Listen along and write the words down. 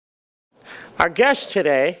Our guest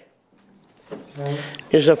today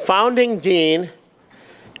is a founding dean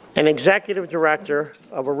and executive director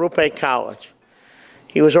of Arrupe College.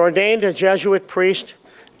 He was ordained a Jesuit priest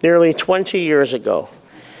nearly 20 years ago.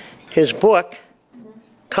 His book,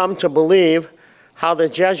 Come to Believe, How the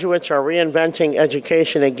Jesuits Are Reinventing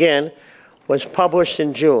Education Again, was published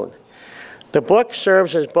in June. The book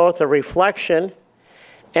serves as both a reflection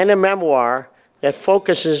and a memoir that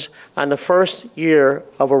focuses on the first year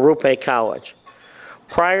of Arrupe College.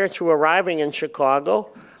 Prior to arriving in Chicago,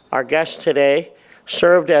 our guest today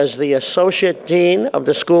served as the Associate Dean of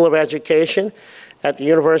the School of Education at the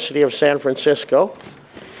University of San Francisco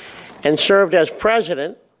and served as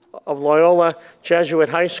President of Loyola Jesuit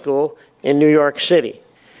High School in New York City.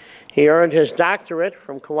 He earned his doctorate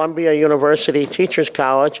from Columbia University Teachers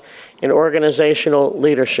College in Organizational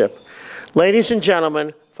Leadership. Ladies and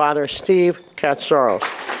gentlemen, Father Steve Katsouros.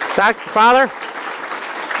 Father.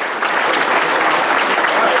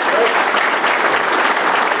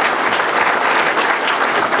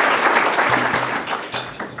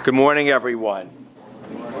 Good morning, everyone.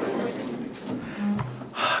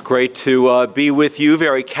 Great to be with you,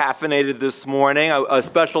 very caffeinated this morning. A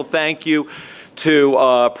special thank you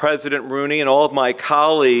to President Rooney and all of my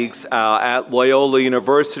colleagues at Loyola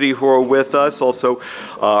University who are with us. Also,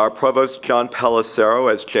 our Provost, John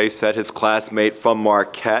Pellicero, as Jay said, his classmate from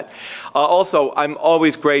Marquette. Also, I'm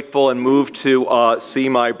always grateful and moved to see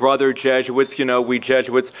my brother Jesuits. You know, we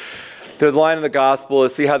Jesuits, the line in the gospel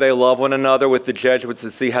is see how they love one another. With the Jesuits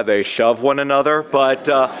is see how they shove one another. But,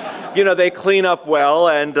 you know, they clean up well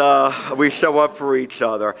and we show up for each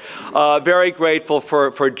other. Very grateful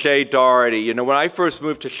for Jay Doherty. You know, when I first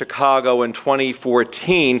moved to Chicago in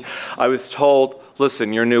 2014, I was told,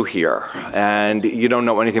 listen, you're new here and you don't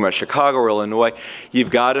know anything about Chicago or Illinois.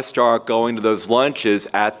 You've got to start going to those lunches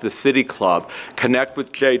at the City Club. Connect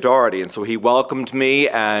with Jay Doherty. And so he welcomed me,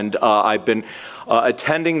 and I've been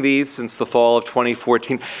attending these since the fall of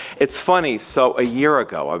 2014. It's funny, so a year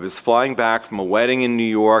ago, I was flying back from a wedding in New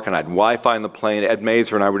York, and I had Wi-Fi on the plane. Ed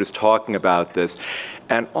Mazer and I were just talking about this,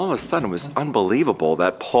 and all of a sudden, it was unbelievable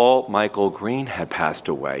that Paul Michael Green had passed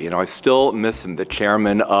away. You know, I still miss him, the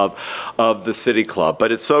chairman of the City Club,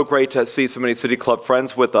 but it's so great to see so many City Club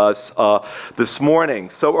friends with us this morning.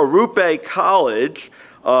 So Arrupe College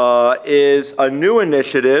is a new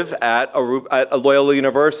initiative at Loyola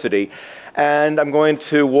University. And I'm going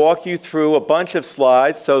to walk you through a bunch of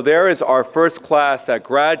slides. So there is our first class that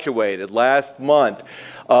graduated last month.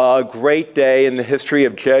 A great day in the history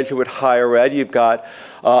of Jesuit higher ed. You've got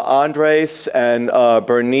Andres and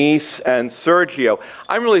Bernice and Sergio.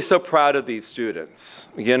 I'm really so proud of these students.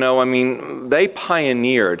 You know, I mean, they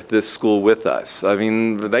pioneered this school with us. I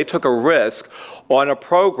mean, they took a risk on a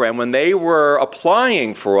program. When they were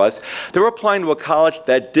applying for us, they were applying to a college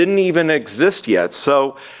that didn't even exist yet.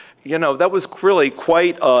 So, you know, that was really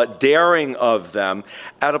quite daring of them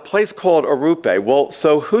at a place called Arrupe. Well,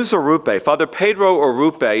 so who's Arrupe? Father Pedro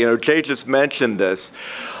Arrupe, you know, Jay just mentioned this.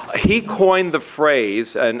 He coined the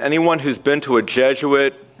phrase, and anyone who's been to a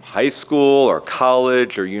Jesuit high school or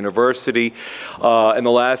college or university in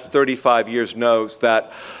the last 35 years knows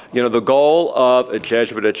that, you know, the goal of a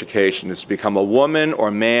Jesuit education is to become a woman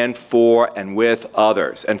or man for and with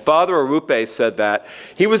others. And Father Arrupe said that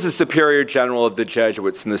he was the superior general of the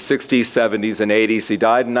Jesuits in the 60s, 70s, and 80s. He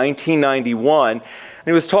died in 1991. And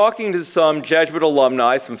he was talking to some Jesuit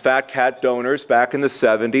alumni, some fat cat donors back in the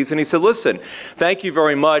 70s, and he said, listen, thank you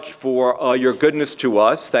very much for your goodness to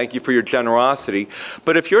us. Thank you for your generosity.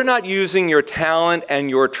 But if you're not using your talent and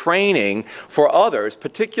your training for others,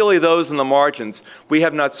 particularly those in the margins, we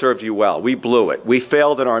have not served you well. We blew it. We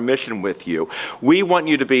failed in our mission with you. We want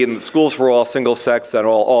you to be, in the schools were all single sex and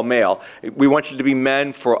all male. We want you to be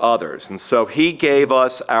men for others. And so he gave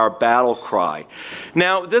us our battle cry.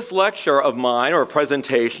 Now, this lecture of mine, or a presentation,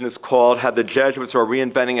 is called How the Jesuits Are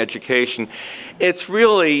Reinventing Education. It's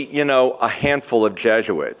really, you know, a handful of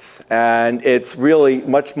Jesuits, and it's really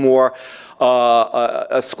much more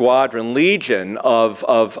a squadron, legion of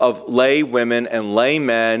lay women and lay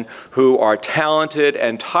men who are talented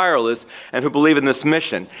and tireless and who believe in this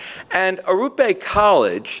mission. And Arrupe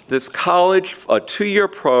College, this college, a two-year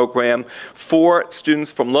program for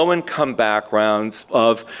students from low-income backgrounds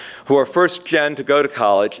who are first gen to go to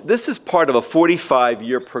college, this is part of a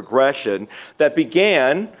 45-year progression that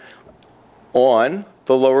began on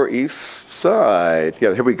the Lower East Side.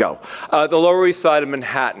 Yeah, here we go. The Lower East Side of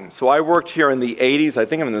Manhattan. So I worked here in the 80s. I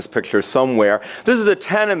think I'm in this picture somewhere. This is a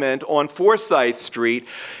tenement on Forsyth Street.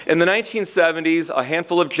 In the 1970s, a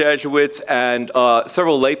handful of Jesuits and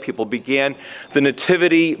several lay people began the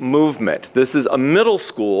Nativity movement. This is a middle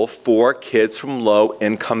school for kids from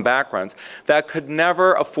low-income backgrounds that could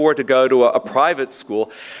never afford to go to a private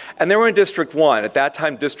school. And they were in District 1. At that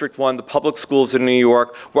time, District 1, the public schools in New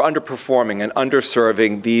York, were underperforming and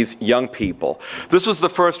underserving these young people. This was the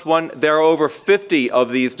first one. There are over 50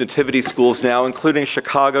 of these nativity schools now, including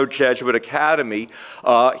Chicago Jesuit Academy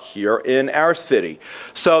here in our city.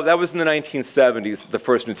 So that was in the 1970s that the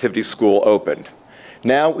first nativity school opened.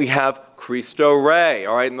 Now we have Cristo Rey.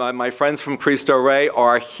 All right, my friends from Cristo Rey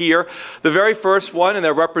are here. The very first one, and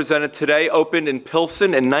they're represented today, opened in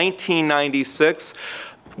Pilsen in 1996.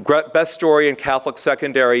 Best story in Catholic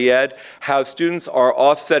secondary ed, how students are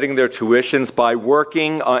offsetting their tuitions by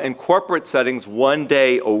working in corporate settings 1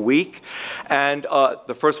 day a week. And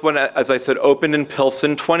the first one, as I said, opened in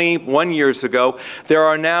Pilsen 21 years ago. There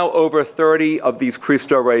are now over 30 of these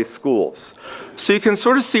Cristo Rey schools. So you can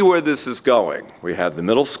sort of see where this is going. We have the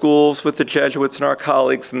middle schools with the Jesuits and our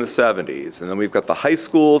colleagues in the 70s, and then we've got the high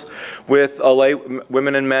schools with lay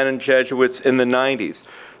women and men and Jesuits in the 90s.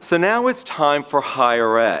 So now it's time for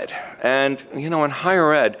higher ed. And, you know, in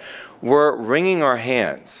higher ed, we're wringing our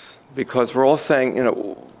hands because we're all saying, you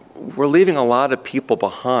know, we're leaving a lot of people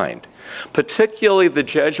behind, particularly the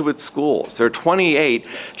Jesuit schools. There are 28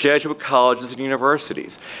 Jesuit colleges and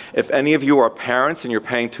universities. If any of you are parents and you're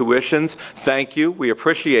paying tuitions, thank you. We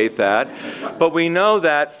appreciate that. But we know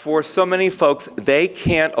that for so many folks, they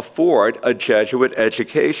can't afford a Jesuit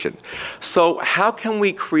education. So how can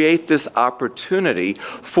we create this opportunity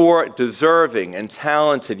for deserving and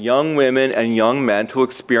talented young women and young men to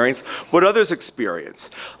experience what others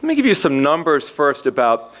experience? Let me give you some numbers first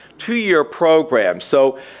about two-year programs.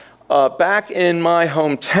 So back in my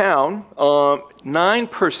hometown,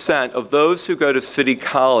 9% of those who go to city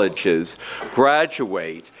colleges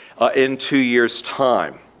graduate in 2 years'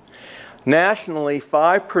 time. Nationally,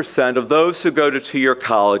 5% of those who go to two-year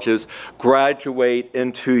colleges graduate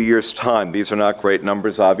in 2 years' time. These are not great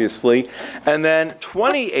numbers, obviously. And then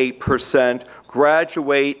 28%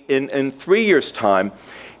 graduate in 3 years' time.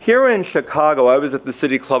 Here in Chicago, I was at the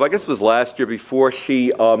City Club, I guess it was last year before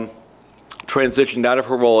she transitioned out of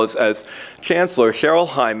her role as chancellor. Cheryl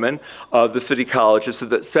Hyman of the city colleges said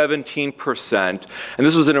that 17%, and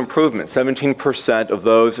this was an improvement, 17% of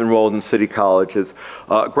those enrolled in city colleges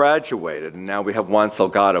graduated. And now we have Juan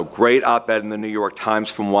Salgado, great op-ed in the New York Times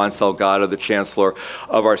from Juan Salgado, the chancellor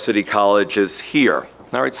of our city colleges here.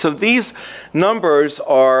 All right, so these numbers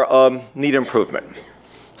are need improvement.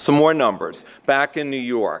 Some more numbers. Back in New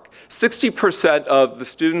York, 60% of the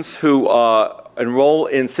students who enroll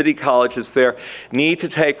in city colleges there need to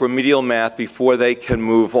take remedial math before they can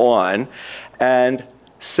move on, and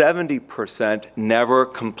 70% never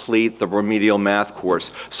complete the remedial math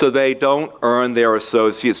course, so they don't earn their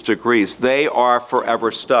associate's degrees. They are forever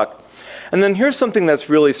stuck. And then here's something that's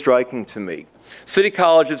really striking to me. City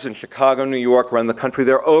colleges in Chicago, New York, around the country,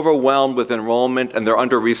 they're overwhelmed with enrollment and they're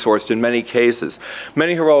under-resourced in many cases.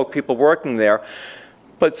 Many heroic people working there.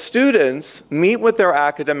 But students meet with their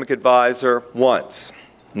academic advisor once.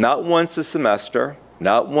 Not once a semester,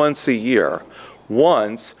 not once a year,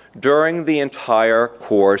 once during the entire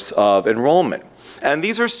course of enrollment. And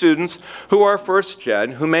these are students who are first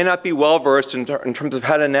gen, who may not be well versed in terms of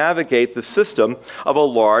how to navigate the system of a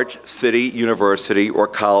large city, university, or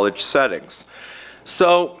college settings.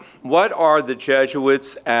 So what are the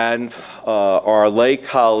Jesuits and our lay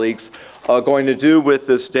colleagues going to do with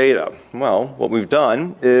this data? Well, what we've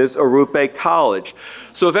done is Arrupe College.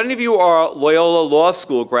 So if any of you are Loyola Law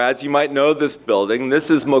School grads, you might know this building.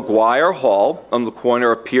 This is McGuire Hall on the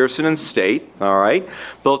corner of Pearson and State, all right?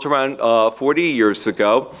 Built around 40 years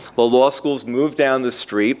ago. The law schools moved down the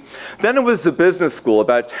street. Then it was the business school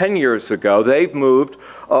about 10 years ago. They've moved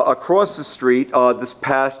across the street this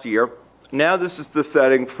past year. Now this is the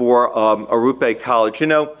setting for Arrupe College. You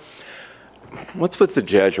know, what's with the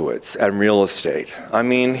Jesuits and real estate? I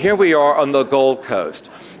mean, here we are on the Gold Coast.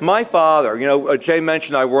 My father, you know, Jay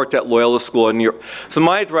mentioned I worked at Loyola School in New York. So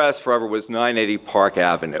my address forever was 980 Park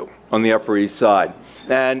Avenue on the Upper East Side.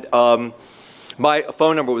 And my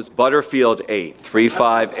phone number was Butterfield 8,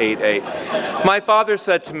 3588. My father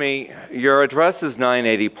said to me, your address is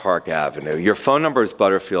 980 Park Avenue. Your phone number is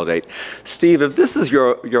Butterfield 8. Steve, if this is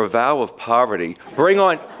your vow of poverty, bring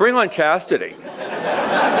on chastity.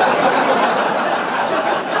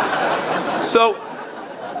 So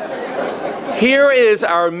here is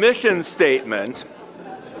our mission statement.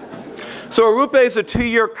 So Arrupe is a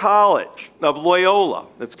two-year college of Loyola.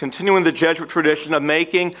 It's continuing the Jesuit tradition of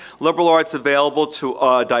making liberal arts available to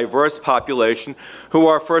a diverse population who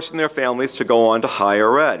are first in their families to go on to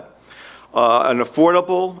higher ed. An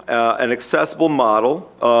affordable and accessible model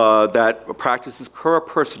that practices cura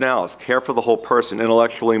personalis, care for the whole person,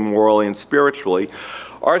 intellectually, morally, and spiritually.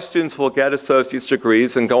 Our students will get associate's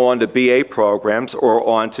degrees and go on to BA programs or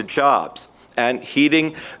on to jobs. And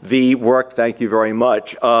heeding the work, thank you very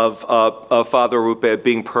much, of Father Arrupe,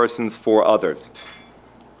 being persons for others.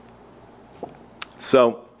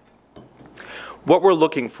 So, what we're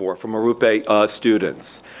looking for from Arrupe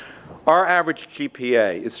students. Our average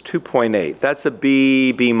GPA is 2.8. That's a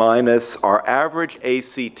B, B minus. Our average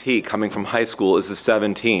ACT coming from high school is a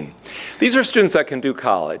 17. These are students that can do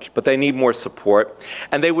college, but they need more support.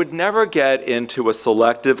 And they would never get into a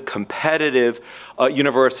selective, competitive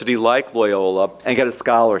university like Loyola and get a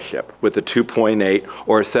scholarship with a 2.8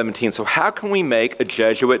 or a 17. So how can we make a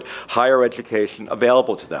Jesuit higher education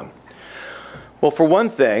available to them? Well, for one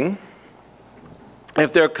thing,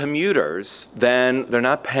 if they're commuters, then they're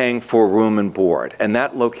not paying for room and board. And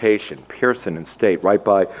that location, Pearson and State, right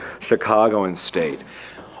by Chicago and State.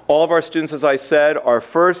 All of our students, as I said, are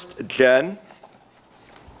first gen.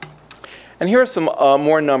 And here are some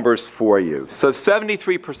more numbers for you. So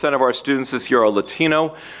 73% of our students this year are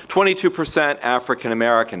Latino, 22% African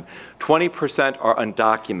American, 20% are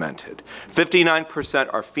undocumented,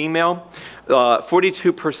 59% are female,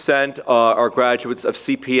 42% are graduates of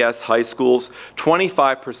CPS high schools,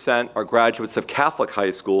 25% are graduates of Catholic high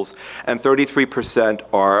schools, and 33%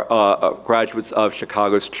 are graduates of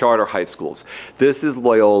Chicago's charter high schools. This is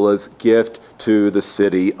Loyola's gift to the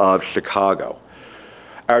city of Chicago.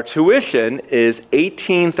 Our tuition is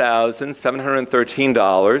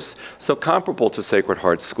 $18,713, so comparable to Sacred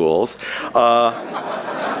Heart schools.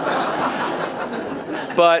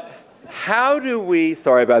 But how do we,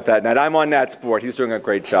 sorry about that, Nat, I'm on Nat's board, he's doing a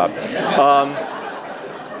great job.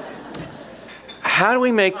 How do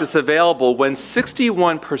we make this available when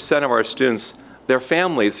 61% of our students, their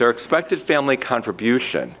families, their expected family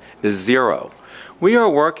contribution is 0? We are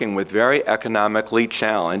working with very economically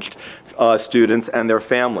challenged students and their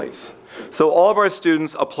families. So all of our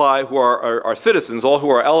students apply who are citizens, all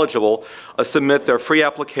who are eligible, submit their free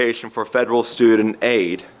application for federal student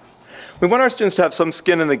aid. We want our students to have some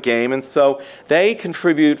skin in the game, and so they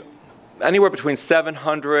contribute anywhere between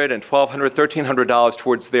 $700 and $1,200, $1,300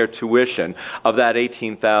 towards their tuition of that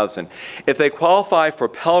 $18,000. If they qualify for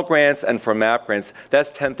Pell Grants and for MAP Grants,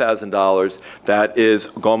 that's $10,000 that is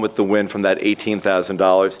gone with the wind from that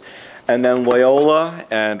 $18,000. And then Loyola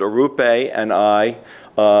and Arrupe and I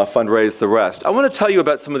fundraise the rest. I want to tell you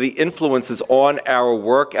about some of the influences on our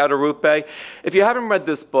work at Arrupe. If you haven't read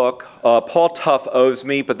this book, Paul Tough owes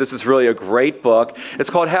me, but this is really a great book.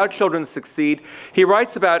 It's called How Children Succeed. He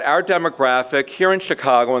writes about our demographic here in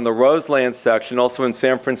Chicago in the Roseland section, also in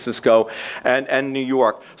San Francisco and New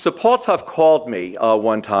York. So Paul Tough called me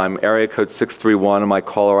one time, area code 631 on my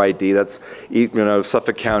caller ID. That's, you know,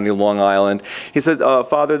 Suffolk County, Long Island. He said,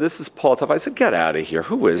 Father, this is Paul Tough. I said, get out of here.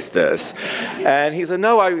 Who is this? And he said,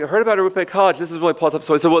 no, I heard about Arrupe College. This is really Paul Tough.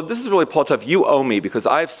 So I said, well, this is really Paul Tough. You owe me because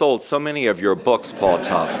I've sold so many of your books, Paul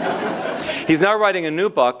Tough. He's now writing a new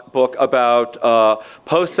book about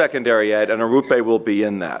post-secondary ed, and Arrupe will be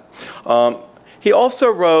in that. He also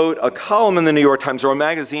wrote a column in the New York Times, or a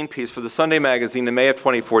magazine piece for the Sunday magazine in May of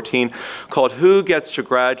 2014 called Who Gets to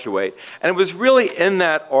Graduate? And it was really in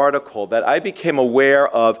that article that I became aware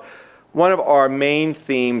of one of our main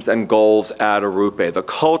themes and goals at Arrupe, the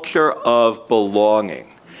culture of belonging.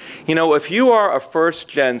 You know, if you are a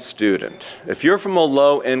first-gen student, if you're from a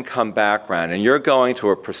low-income background and you're going to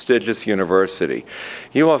a prestigious university,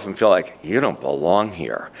 you often feel like you don't belong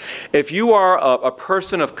here. If you are a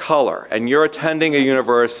person of color and you're attending a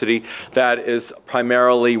university that is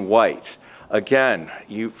primarily white, again,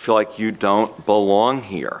 you feel like you don't belong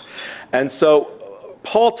here. And so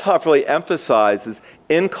Paul Tough really emphasizes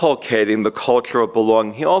inculcating the culture of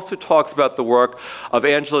belonging. He also talks about the work of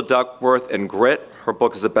Angela Duckworth and Grit. Her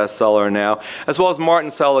book is a bestseller now, as well as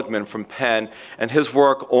Martin Seligman from Penn and his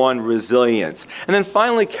work on resilience. And then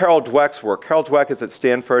finally, Carol Dweck's work. Carol Dweck is at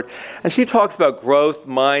Stanford, and she talks about growth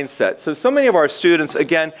mindset. So many of our students,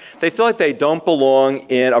 again, they feel like they don't belong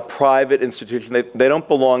in a private institution. They don't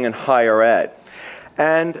belong in higher ed.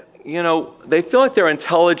 And, you know, they feel like their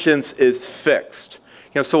intelligence is fixed.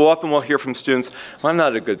 You know, so often we'll hear from students, well, I'm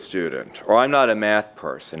not a good student, or I'm not a math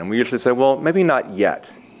person. And we usually say, well, maybe not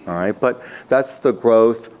yet. All right, but that's the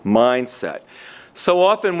growth mindset. So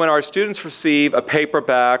often when our students receive a paper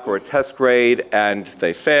back or a test grade and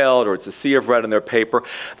they failed, or it's a C of red in their paper,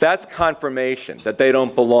 that's confirmation that they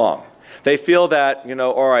don't belong. They feel that,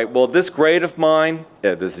 all right, well, this grade of mine,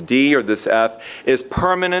 this D or this F, is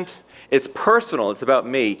permanent, it's personal, it's about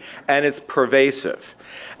me, and it's pervasive.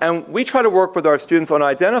 And we try to work with our students on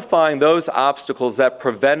identifying those obstacles that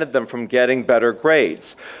prevented them from getting better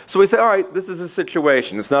grades. So we say, all right, this is a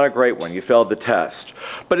situation. It's not a great one. You failed the test.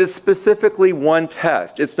 But it's specifically one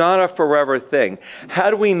test. It's not a forever thing. How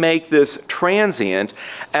do we make this transient?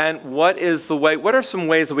 And what are some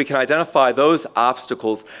ways that we can identify those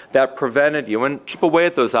obstacles that prevented you and chip away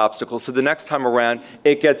at those obstacles so the next time around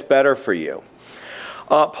it gets better for you?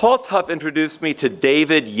 Paul Tuff introduced me to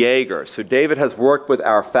David Yeager. So David has worked with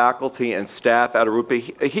our faculty and staff at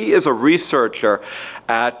Arrupe. He is a researcher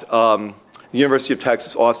at the University of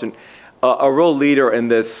Texas, Austin, a real leader in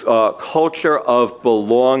this culture of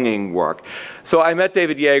belonging work. So I met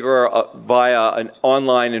David Yeager via an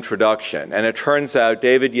online introduction, and it turns out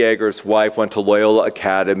David Yeager's wife went to Loyola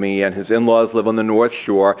Academy, and his in-laws live on the North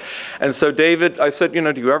Shore. And so David, I said,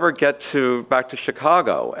 do you ever get back to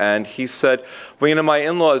Chicago? And he said, well, my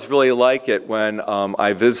in-laws really like it when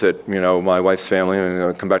I visit, my wife's family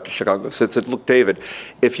and come back to Chicago. So I said, look, David,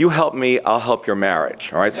 if you help me, I'll help your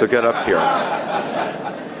marriage. All right, so get up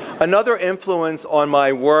here. Another influence on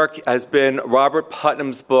my work has been Robert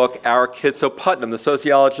Putnam's book, Our Kids. So Putnam, the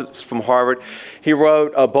sociologist from Harvard, he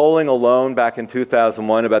wrote Bowling Alone back in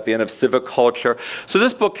 2001 about the end of civic culture. So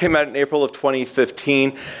this book came out in April of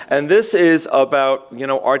 2015, and this is about,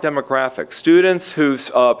 our demographic. Students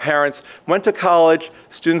whose parents went to college,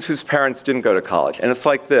 students whose parents didn't go to college. And it's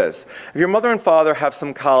like this. If your mother and father have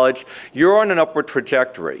some college, you're on an upward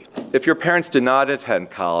trajectory. If your parents did not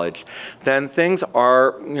attend college, then things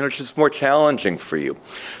are, just more challenging for you.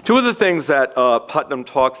 Two of the things that Putnam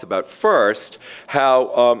talks about. First,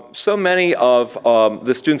 how so many of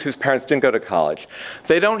the students whose parents didn't go to college,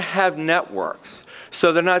 they don't have networks.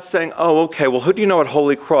 So they're not saying, oh, okay, well, who do you know at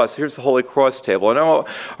Holy Cross? Here's the Holy Cross table. And oh,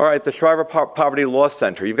 all right, the Shriver Poverty Law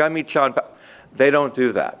Center. You've got to meet John. They don't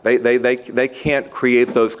do that. They can't create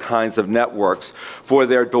those kinds of networks for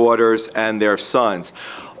their daughters and their sons.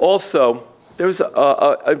 Also, there's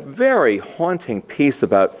a very haunting piece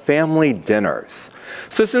about family dinners.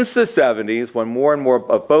 So since the 70s, when more and more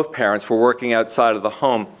of both parents were working outside of the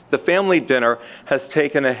home, the family dinner has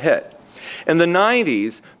taken a hit. In the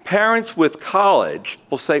 90s, parents with college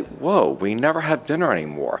will say, whoa, we never have dinner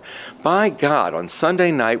anymore. By God, on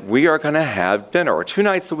Sunday night, we are going to have dinner, or 2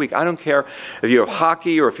 nights a week. I don't care if you have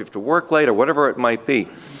hockey or if you have to work late or whatever it might be.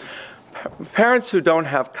 Parents who don't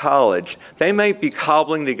have college, they may be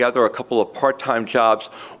cobbling together a couple of part-time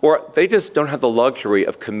jobs, or they just don't have the luxury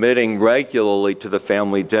of committing regularly to the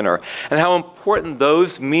family dinner, and how important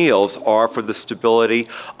those meals are for the stability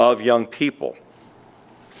of young people.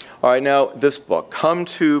 All right, now this book, Come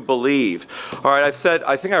to Believe. All right, I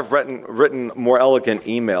think I've written more elegant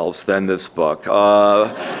emails than this book.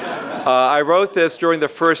 I wrote this during the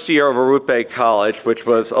first year of Arrupe College, which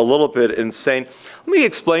was a little bit insane. Let me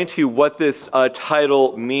explain to you what this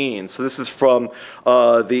title means. So this is from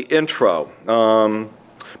the intro.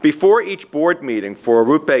 Before each board meeting for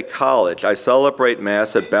Arrupe College, I celebrate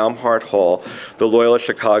Mass at Baumhart Hall, the Loyola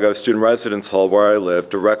Chicago Student Residence Hall where I live,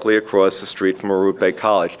 directly across the street from Arrupe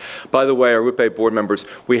College. By the way, Arrupe board members,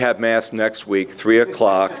 we have Mass next week, 3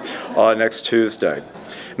 o'clock, next Tuesday.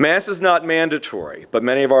 Mass is not mandatory, but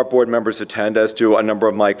many of our board members attend, as do a number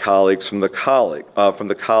of my colleagues from the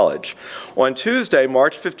college. On Tuesday,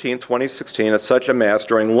 March 15, 2016, at such a Mass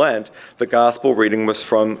during Lent, the Gospel reading was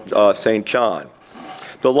from St. John.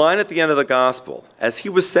 The line at the end of the Gospel, as he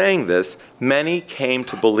was saying this, many came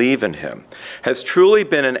to believe in him, has truly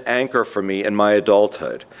been an anchor for me in my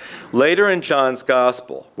adulthood. Later in John's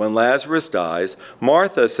Gospel, when Lazarus dies,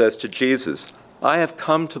 Martha says to Jesus, I have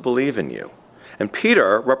come to believe in you. And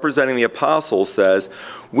Peter, representing the apostles, says,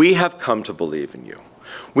 we have come to believe in you.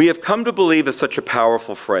 We have come to believe is such a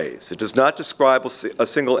powerful phrase. It does not describe a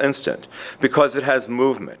single instant because it has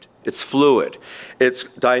movement. It's fluid. It's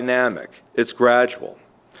dynamic. It's gradual.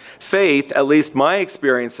 Faith, at least my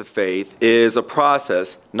experience of faith, is a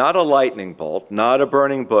process, not a lightning bolt, not a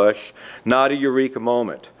burning bush, not a eureka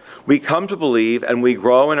moment. We come to believe and we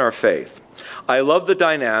grow in our faith. I love the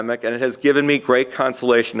dynamic, and it has given me great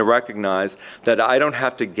consolation to recognize that I don't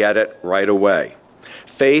have to get it right away.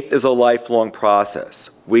 Faith is a lifelong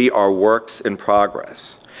process. We are works in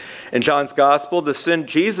progress. In John's Gospel, the sin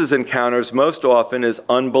Jesus encounters most often is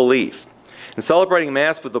unbelief. In celebrating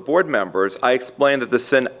Mass with the board members, I explained that the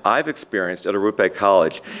sin I've experienced at Arrupe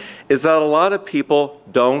College is that a lot of people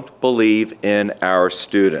don't believe in our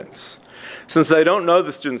students. Since they don't know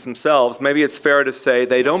the students themselves, maybe it's fair to say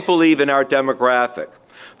they don't believe in our demographic,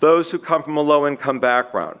 those who come from a low-income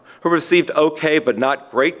background, who received okay but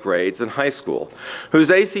not great grades in high school,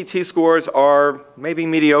 whose ACT scores are maybe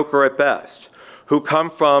mediocre at best, who come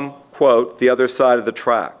from, quote, the other side of the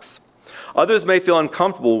tracks. Others may feel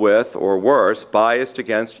uncomfortable with, or worse, biased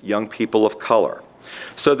against young people of color.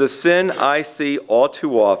 So the sin I see all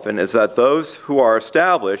too often is that those who are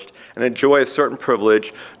established and enjoy a certain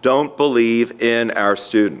privilege don't believe in our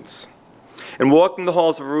students. In walking the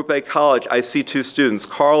halls of Arrupe College, I see two students,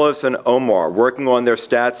 Carlos and Omar, working on their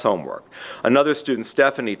stats homework. Another student,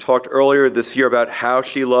 Stephanie, talked earlier this year about how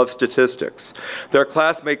she loves statistics. Their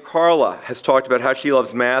classmate, Carla, has talked about how she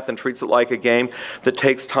loves math and treats it like a game that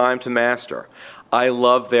takes time to master. I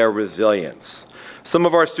love their resilience. Some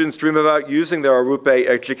of our students dream about using their Arrupe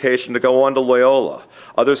education to go on to Loyola.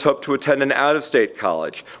 Others hope to attend an out-of-state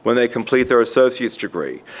college when they complete their associate's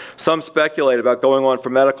degree. Some speculate about going on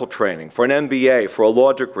for medical training, for an MBA, for a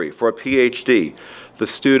law degree, for a PhD. The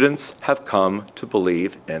students have come to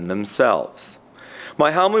believe in themselves.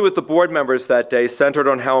 My homily with the board members that day centered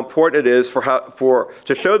on how important it is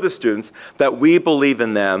to show the students that we believe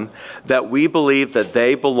in them, that we believe that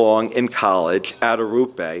they belong in college at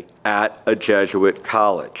Arrupe, at a Jesuit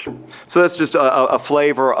college. So that's just a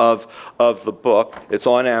flavor of the book. It's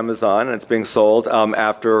on Amazon and it's being sold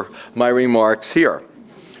after my remarks here.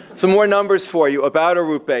 Some more numbers for you about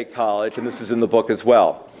Arrupe College, and this is in the book as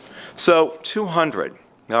well. So 200,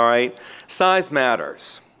 all right? Size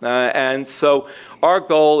matters. And so our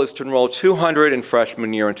goal is to enroll 200 in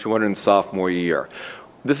freshman year and 200 in sophomore year.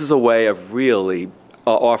 This is a way of really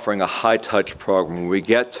offering a high-touch program where we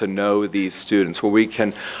get to know these students, where we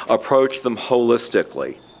can approach them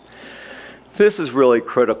holistically. This is really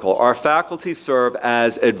critical. Our faculty serve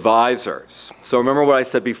as advisors. So remember what I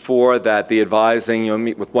said before, that the advising, you'll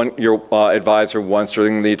meet with your advisor once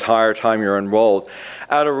during the entire time you're enrolled.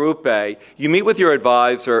 At Arrupe, you meet with your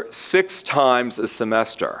advisor 6 times a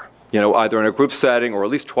semester, either in a group setting or at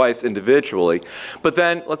least twice individually. But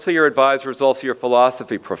then, let's say your advisor is also your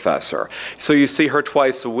philosophy professor. So you see her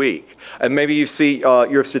twice a week. And maybe you see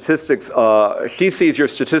your statistics, she sees your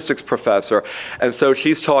statistics professor, and so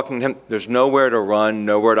she's talking to him. There's nowhere to run,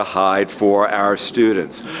 nowhere to hide for our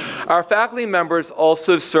students. Our faculty members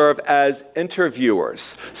also serve as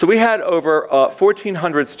interviewers. So we had over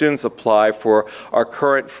 1,400 students apply for our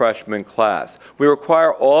current freshman class. We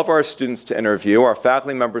require all of our students to interview. Our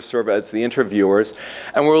faculty members serve as the interviewers,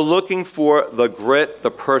 and we're looking for the grit,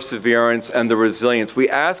 the perseverance, and the resilience. We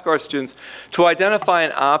ask our students to identify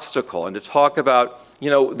an obstacle and to talk about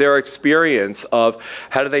their experience of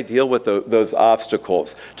how do they deal with those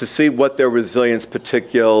obstacles, to see what their resilience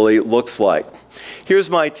particularly looks like. Here's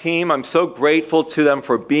my team. I'm so grateful to them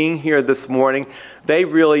for being here this morning. They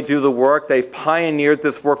really do the work. They've pioneered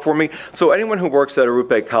this work for me. So anyone who works at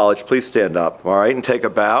Arrupe College, please stand up, all right, and take a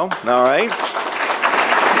bow, all right?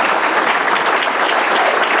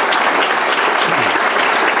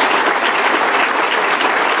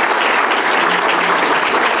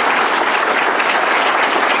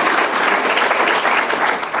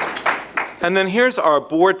 And then here's our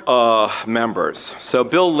board members. So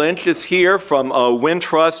Bill Lynch is here from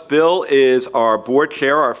Wintrust. Bill is our board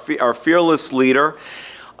chair, our fearless leader.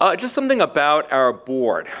 Just something about our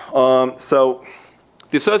board. So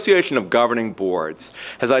the Association of Governing Boards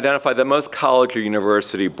has identified that most college or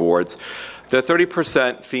university boards, they're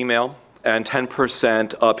 30% female and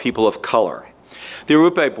 10% people of color. The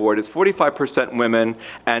Arrupe board is 45% women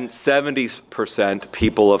and 70%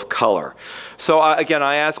 people of color. So again,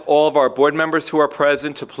 I ask all of our board members who are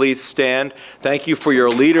present to please stand. Thank you for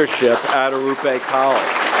your leadership at Arrupe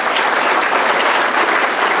College.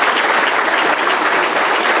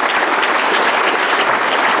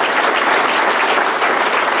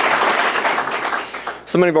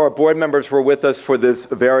 So many of our board members were with us for this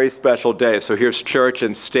very special day. So here's Church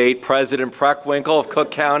and State. President Preckwinkle of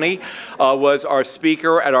Cook County was our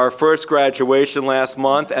speaker at our first graduation last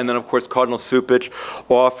month. And then, of course, Cardinal Supich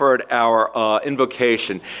offered our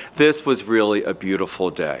invocation. This was really a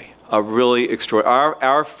beautiful day. A really extraordinary,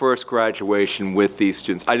 our first graduation with these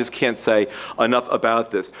students. I just can't say enough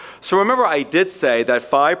about this. So remember, I did say that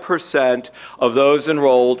 5% of those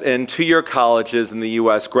enrolled in two-year colleges in the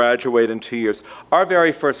U.S. graduate in 2 years. Our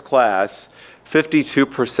very first class,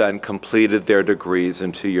 52% completed their degrees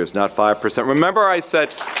in 2 years, not 5%. Remember I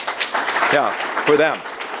said, yeah, for them.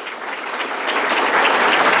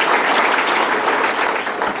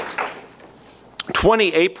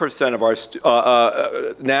 28% of our,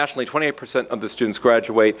 nationally, 28% of the students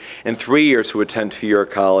graduate in 3 years who attend two-year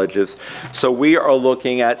colleges. So we are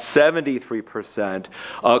looking at 73%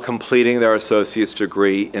 completing their associate's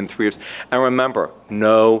degree in 3 years. And remember,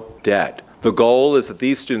 no debt. The goal is that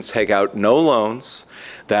these students take out no loans,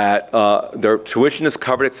 that their tuition is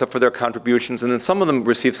covered except for their contributions, and then some of them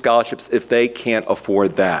receive scholarships if they can't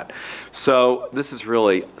afford that. So this is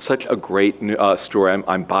really such a great story.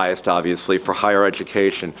 I'm biased, obviously, for higher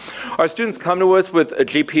education. Our students come to us with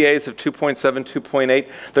GPAs of 2.7, 2.8.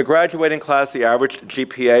 The graduating class, the average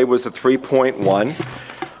GPA was a 3.1.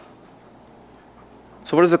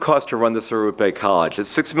 So what does it cost to run this Arrupe College?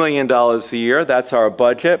 It's $6 million a year. That's our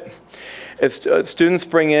budget. If students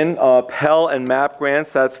bring in Pell and MAP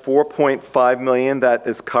grants, that's $4.5 million. That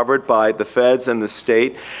is covered by the feds and the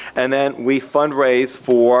state. And then we fundraise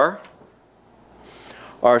for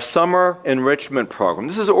our summer enrichment program.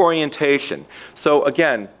 This is orientation. So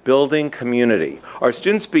again, building community. Our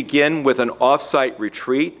students begin with an off-site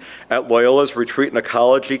retreat at Loyola's Retreat and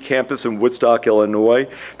Ecology campus in Woodstock, Illinois.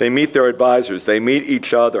 They meet their advisors. They meet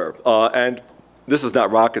each other. And this is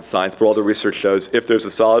not rocket science, but all the research shows if there's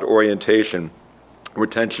a solid orientation,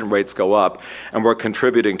 retention rates go up, and we're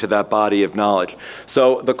contributing to that body of knowledge.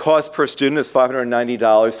 So the cost per student is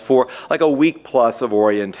 $590 for like a week plus of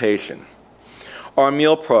orientation. Our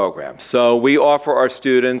meal program. So we offer our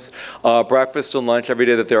students breakfast and lunch every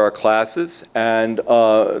day that there are classes, and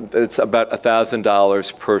it's about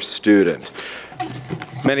 $1,000 per student.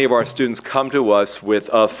 Many of our students come to us with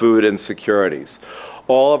food insecurities.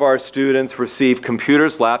 All of our students receive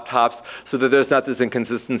computers, laptops, so that there's not this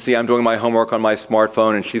inconsistency. I'm doing my homework on my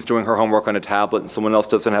smartphone and she's doing her homework on a tablet and someone else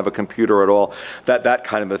doesn't have a computer at all, that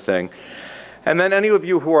kind of a thing. And then any of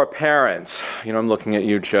you who are parents, I'm looking at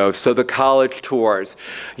you, Joe, so the college tours,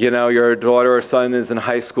 your daughter or son is in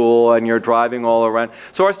high school and you're driving all around.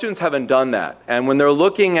 So our students haven't done that. And when they're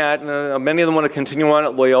looking at, many of them want to continue on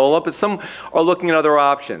at Loyola, but some are looking at other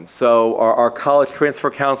options. So our college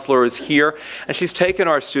transfer counselor is here, and she's taken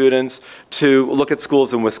our students to look at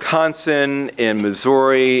schools in Wisconsin, in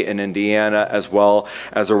Missouri, in Indiana, as well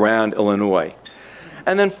as around Illinois.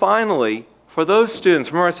 And then finally, for those students,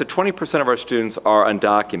 remember I said 20% of our students are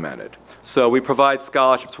undocumented. So we provide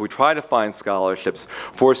scholarships. We try to find scholarships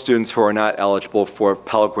for students who are not eligible for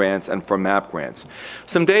Pell Grants and for MAP grants.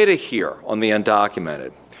 Some data here on the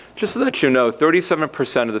undocumented. Just so that you know,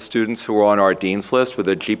 37% of the students who are on our Dean's List with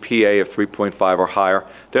a GPA of 3.5 or higher,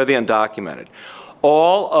 they're the undocumented.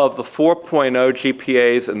 All of the 4.0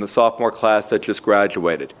 GPAs in the sophomore class that just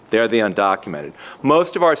graduated, they're the undocumented.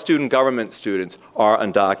 Most of our student government students are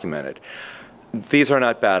undocumented. These are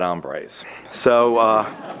not bad hombres. So,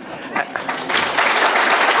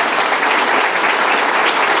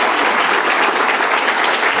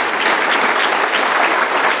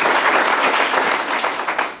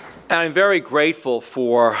 and I'm very grateful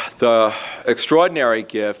for the extraordinary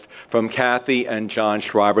gift from Kathy and John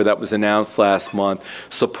Schreiber that was announced last month,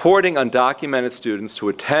 supporting undocumented students to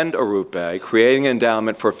attend Arrupe, creating an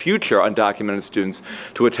endowment for future undocumented students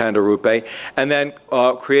to attend Arrupe, and then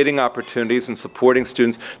creating opportunities and supporting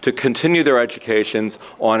students to continue their educations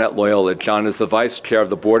on at Loyola. John is the vice chair of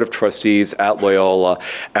the Board of Trustees at Loyola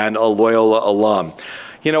and a Loyola alum.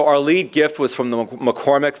 Our lead gift was from the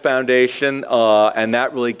McCormick Foundation, and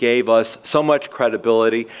that really gave us so much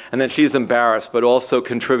credibility. And then she's embarrassed, but also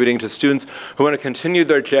contributing to students who want to continue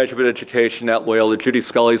their Jesuit education at Loyola. Judy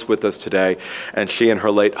Scully's with us today, and she and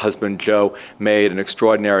her late husband, Joe, made an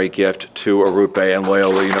extraordinary gift to Arrupe and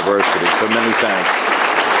Loyola University. So many thanks.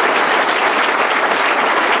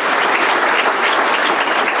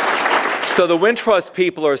 So the Wintrust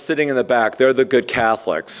people are sitting in the back. They're the good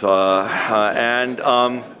Catholics.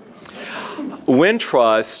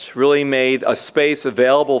 Wintrust really made a space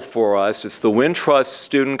available for us. It's the Wintrust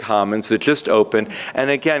Student Commons that just opened. And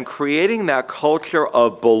again, creating that culture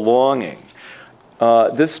of belonging.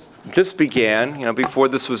 This just began, before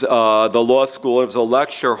this was the law school, it was a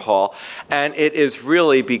lecture hall, and it has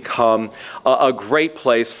really become a great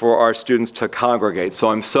place for our students to congregate.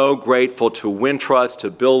 So I'm so grateful to Wintrust,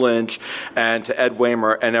 to Bill Lynch, and to Ed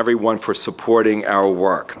Waymer, and everyone for supporting our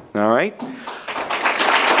work. All right?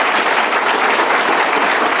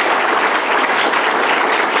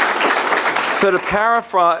 So to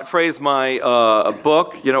paraphrase my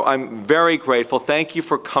book, I'm very grateful. Thank you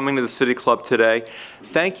for coming to the City Club today.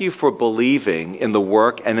 Thank you for believing in the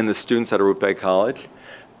work and in the students at Arrupe College.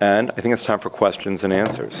 And I think it's time for questions and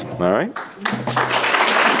answers. All right?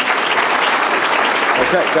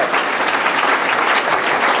 Okay, good.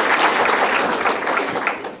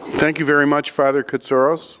 Thank you very much, Father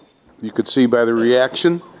Katsouros. You could see by the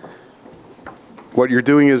reaction, what you're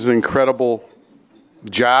doing is an incredible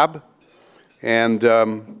job. And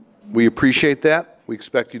we appreciate that. We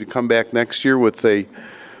expect you to come back next year with a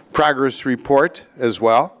progress report as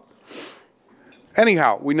well.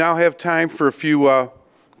 Anyhow, we now have time for a few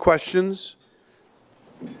questions?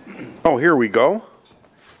 Oh, here we go.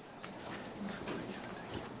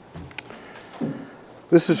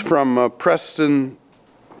 This is from Preston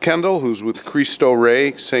Kendall, who's with Cristo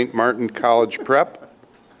Rey, St. Martin College Prep.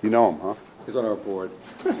 You know him, huh? He's on our board.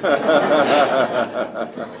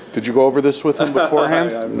 Did you go over this with him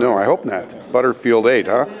beforehand? No, I hope not. Butterfield 8,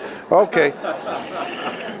 huh? Okay.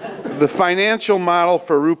 The financial model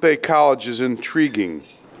for Arrupe College is intriguing.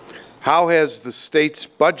 How has the state's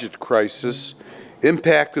budget crisis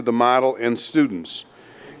impacted the model and students?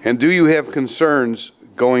 And do you have concerns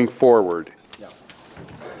going forward?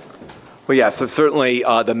 Well, yeah, so certainly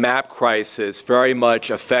the MAP crisis very much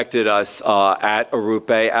affected us at Arrupe,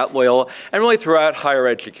 at Loyola, and really throughout higher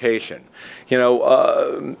education. You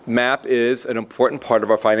know, MAP is an important part of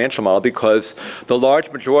our financial model because the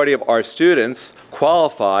large majority of our students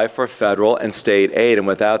qualify for federal and state aid, and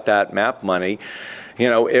without that MAP money, you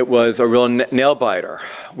know, it was a real nail biter.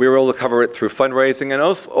 We were able to cover it through fundraising and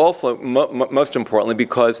also most importantly,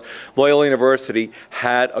 because Loyola University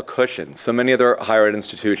had a cushion. So many other higher ed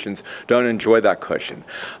institutions don't enjoy that cushion.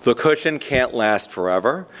 The cushion can't last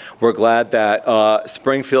forever. We're glad that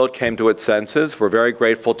Springfield came to its senses. We're very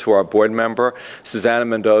grateful to our board member, Susanna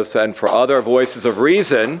Mendoza, and for other voices of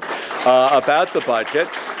reason about the budget.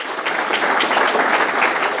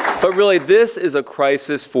 But really, this is a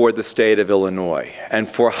crisis for the state of Illinois and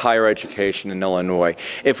for higher education in Illinois.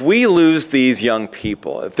 If we lose these young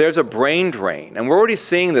people, if there's a brain drain, and we're already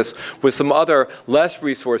seeing this with some other less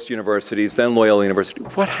resourced universities than Loyola University,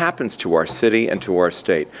 what happens to our city and to our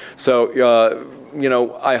state? So, you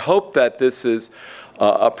know, I hope that this is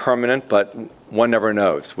a permanent, but one never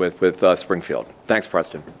knows with Springfield. Thanks,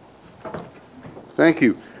 Preston. Thank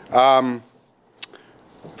you.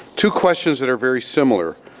 Two questions that are very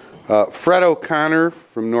similar. Fred O'Connor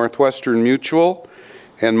from Northwestern Mutual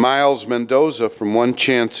and Miles Mendoza from One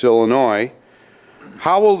Chance, Illinois.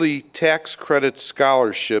 How will the tax credit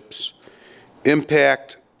scholarships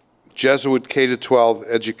impact Jesuit K-12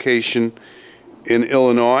 education in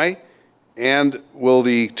Illinois? And will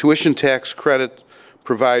the tuition tax credit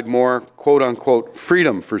provide more, quote-unquote,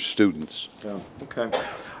 freedom for students? Yeah. Okay.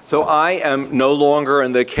 So I am no longer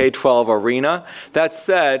in the K-12 arena. That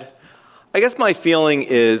said, I guess my feeling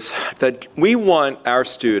is that we want our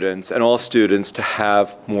students and all students to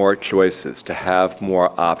have more choices, to have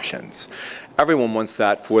more options. Everyone wants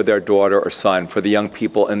that for their daughter or son, for the young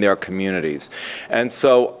people in their communities. And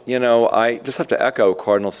so, you know, I just have to echo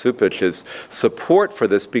Cardinal Supich's support for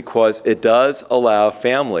this because it does allow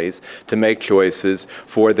families to make choices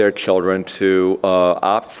for their children to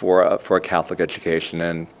opt for a Catholic education,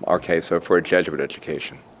 in our case, or for a Jesuit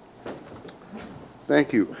education.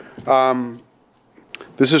 Thank you.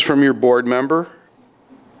 This is from your board member,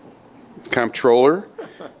 comptroller,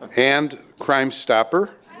 and Crime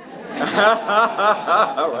Stopper.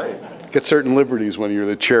 All right. Get certain liberties when you're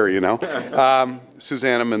the chair, you know.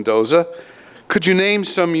 Susanna Mendoza. Could you name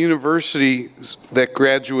some universities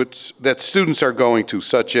that students are going to,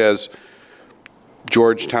 such as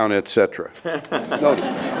Georgetown, etc.?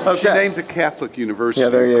 No, okay. She names a Catholic university. Yeah,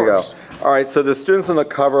 there you go. All right, so the students on the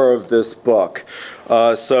cover of this book.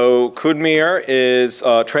 So Kudmir is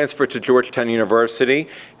transferred to Georgetown University,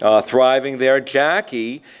 thriving there.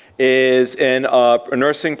 Jackie is in a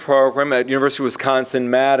nursing program at University of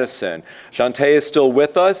Wisconsin-Madison. Shantae is still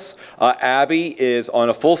with us. Abby is on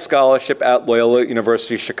a full scholarship at Loyola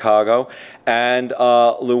University Chicago. And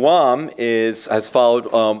Luam has followed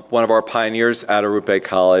one of our pioneers at Arrupe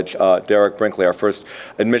College, Derek Brinkley, our first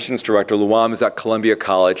admissions director. Luam is at Columbia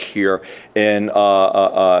College here in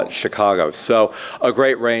Chicago. So a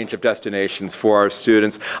great range of destinations for our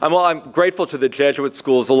students. I'm grateful to the Jesuit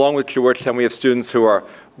schools. Along with Georgetown, we have students who are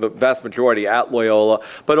the vast majority at Loyola,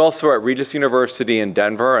 but also at Regis University in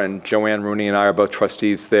Denver, and Joanne Rooney and I are both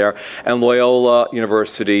trustees there, and Loyola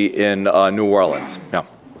University in New Orleans. Yeah.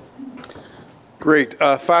 Great.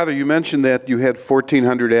 Father, you mentioned that you had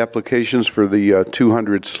 1,400 applications for the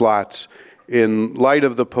 200 slots. In light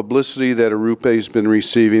of the publicity that Arrupe has been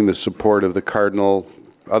receiving, the support of the Cardinal,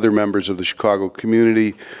 other members of the Chicago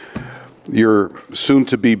community, your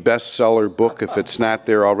soon-to-be bestseller book, if it's not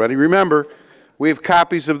there already. Remember, we have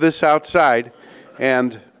copies of this outside,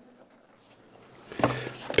 and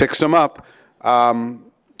pick some up. How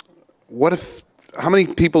many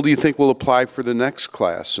people do you think will apply for the next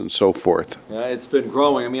class and so forth? Yeah, it's been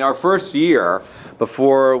growing. I mean, our first year,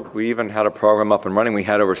 before we even had a program up and running, we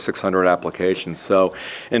had over 600 applications. So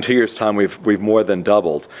in 2 years' time, we've more than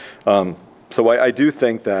doubled. So I do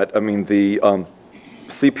think that, I mean, the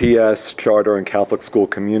CPS, charter, and Catholic school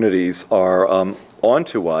communities are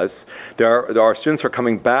onto us. Our students are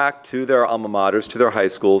coming back to their alma maters, to their high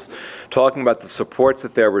schools, talking about the supports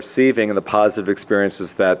that they're receiving and the positive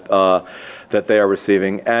experiences that they are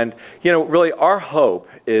receiving. And, you know, really our hope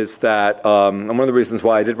is that, and one of the reasons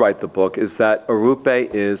why I did write the book, is that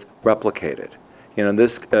Arrupe is replicated. You know,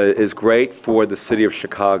 this is great for the city of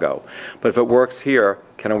Chicago, but if it works here,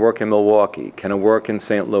 can it work in Milwaukee? Can it work in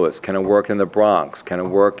St. Louis? Can it work in the Bronx? Can it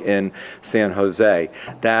work in San Jose?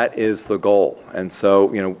 That is the goal. And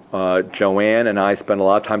so, you know, Joanne and I spend a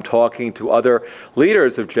lot of time talking to other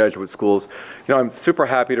leaders of Jesuit schools. You know, I'm super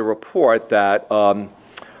happy to report that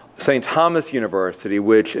St. Thomas University,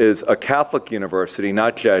 which is a Catholic university,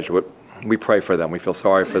 not Jesuit, we pray for them, we feel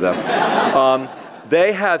sorry for them.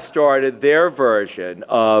 They have started their version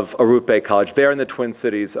of Arrupe College. They're in the Twin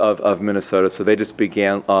Cities of Minnesota, so they just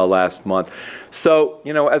began last month. So,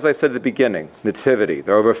 you know, as I said at the beginning, Nativity,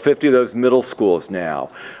 there are over 50 of those middle schools now.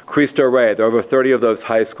 Cristo Rey, there are over 30 of those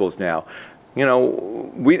high schools now. You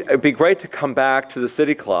know, it'd be great to come back to the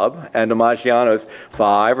City Club and to Maggiano's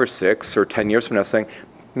 5 or 6 or 10 years from now saying,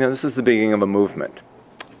 you know, this is the beginning of a movement.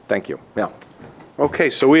 Thank you. Yeah. Okay,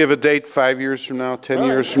 so we have a date 5 years from now, 10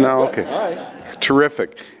 years from now? Okay. All right.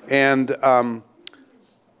 Terrific. And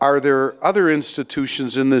are there other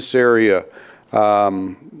institutions in this area,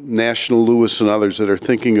 National Louis and others, that are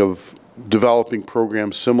thinking of developing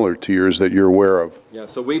programs similar to yours that you're aware of? Yeah,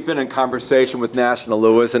 so we've been in conversation with National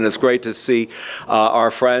Louis, and it's great to see our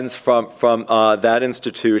friends from that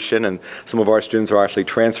institution, and some of our students are actually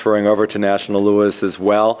transferring over to National Louis as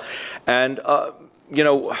well. And you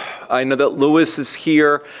know, I know that Louis is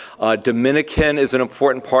here. Dominican is an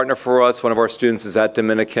important partner for us. One of our students is at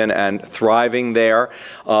Dominican and thriving there,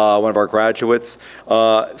 one of our graduates.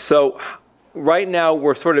 So right now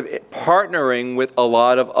we're sort of partnering with a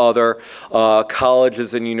lot of other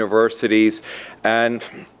colleges and universities. And,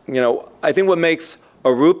 you know, I think what makes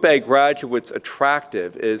Arrupe graduates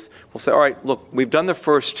attractive is we'll say, all right, look, we've done the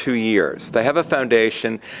first 2 years. They have a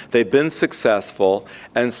foundation. They've been successful.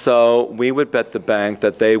 And so we would bet the bank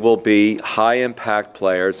that they will be high-impact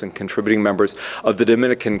players and contributing members of the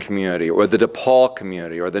Dominican community or the DePaul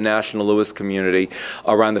community or the National Louis community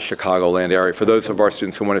around the Chicagoland area for those of our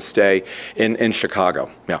students who want to stay in Chicago.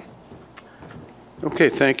 Yeah. Okay,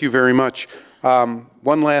 thank you very much.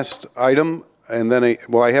 One last item, and then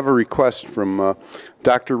I have a request from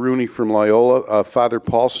Dr. Rooney from Loyola, Father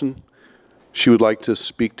Paulson. She would like to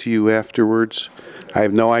speak to you afterwards. I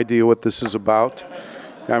have no idea what this is about.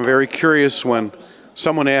 I'm very curious when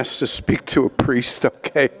someone asks to speak to a priest,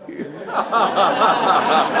 okay?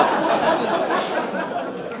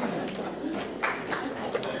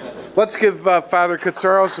 Let's give Father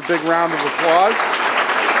Katsouros a big round of applause.